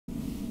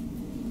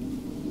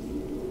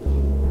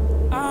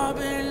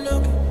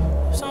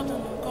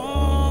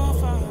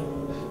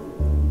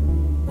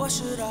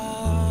what should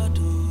I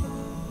do?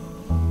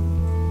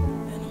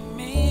 In the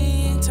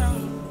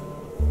meantime,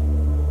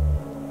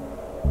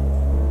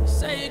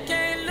 say you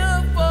can't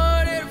look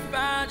for it to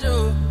find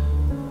you.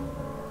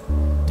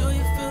 Do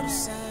you feel the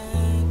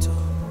same too?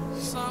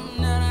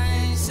 Something that I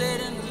ain't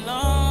said in a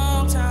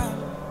long time.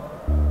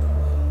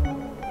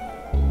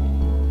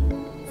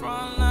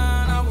 Front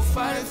line, I will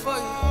fight it for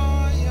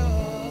you.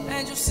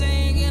 Angel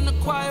sing in the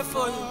choir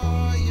for you.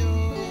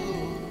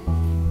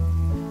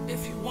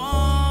 If you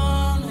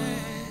want it.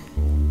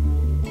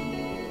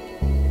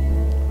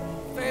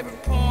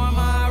 Favorite poem,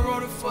 I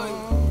wrote it for you.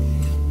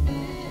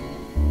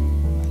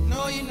 I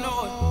know you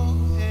know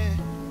it.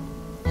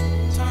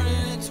 Turn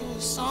it into a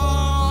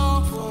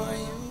song for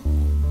you.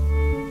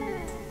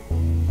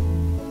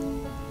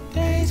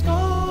 Days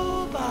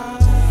go by.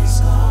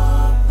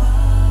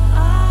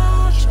 I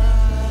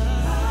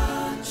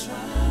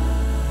try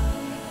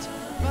to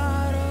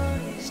bottle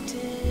these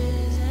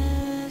tears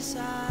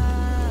inside.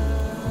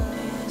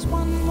 There's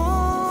one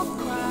more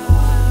cry.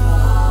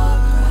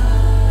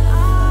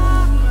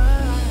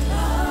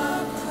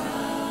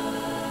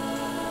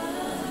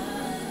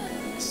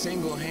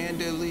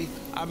 Single-handedly,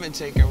 I've been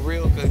taking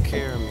real good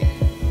care of me.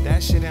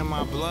 That shit in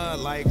my blood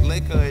like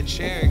liquor or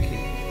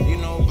Cherokee. You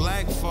know,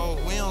 black folk,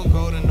 we don't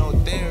go to no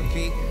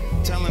therapy.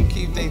 Tell them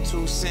keep they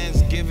 2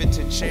 cents, give it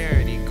to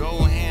charity.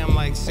 Go ham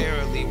like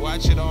Sarah Lee,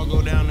 watch it all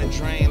go down the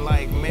drain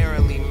like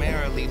merrily,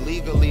 merrily.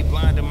 Legally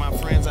blinded my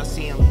friends, I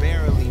see them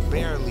barely,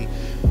 barely.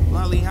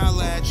 Molly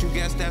holla at you,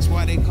 guess that's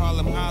why they call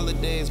them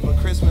holidays. But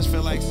Christmas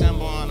feel like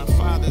December on a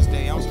Father's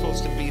Day. I'm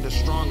supposed to be the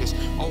strongest,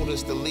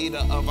 oldest, the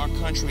leader of our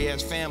country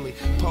as family.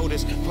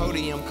 POTUS,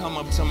 podium come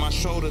up to my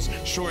shoulders,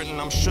 short and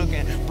I'm shook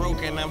and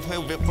broken. I'm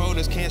filled with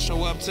voters, can't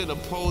show up to the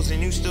polls,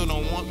 and you still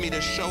don't want me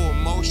to show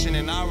emotion,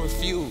 and I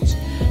refuse.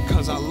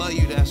 Cause I love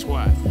you, that's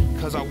why.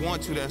 Cause I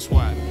want to, that's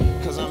why.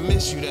 Cause I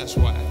miss you, that's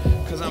why.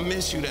 Cause I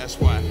miss you, that's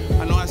why.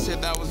 I know I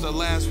said that was the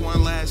last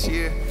one last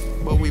year,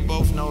 but we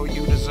both know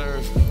you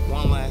deserve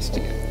one last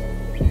year.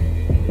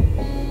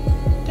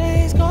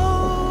 Days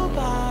go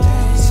by.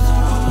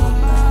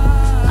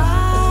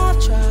 I've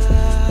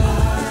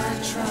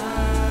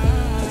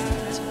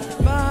tried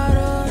to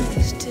bottle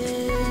these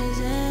tears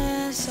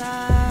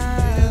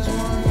inside.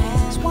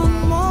 There's one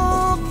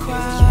more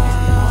cry.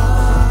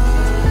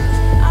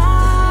 I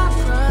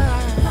cry.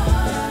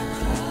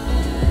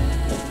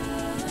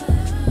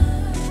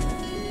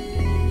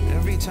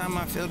 Every time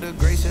I feel the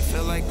grace, it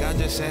feel like God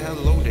just said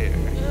hello there.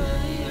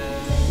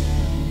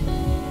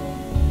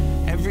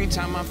 Every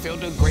time I feel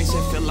the grace,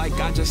 it feel like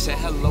God just said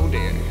hello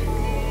there.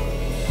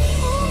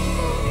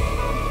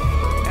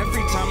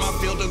 Every time I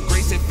feel the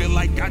grace, it feel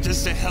like God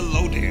just said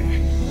hello there.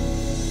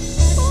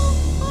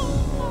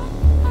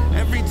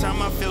 Every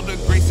time I feel the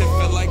grace, it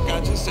feel like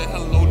God just said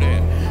hello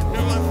there. Every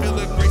time I feel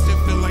the grace, it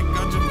feel like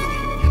God just.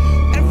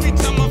 Every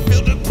time I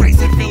feel the grace,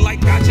 it feel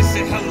like God just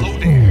said hello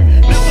there.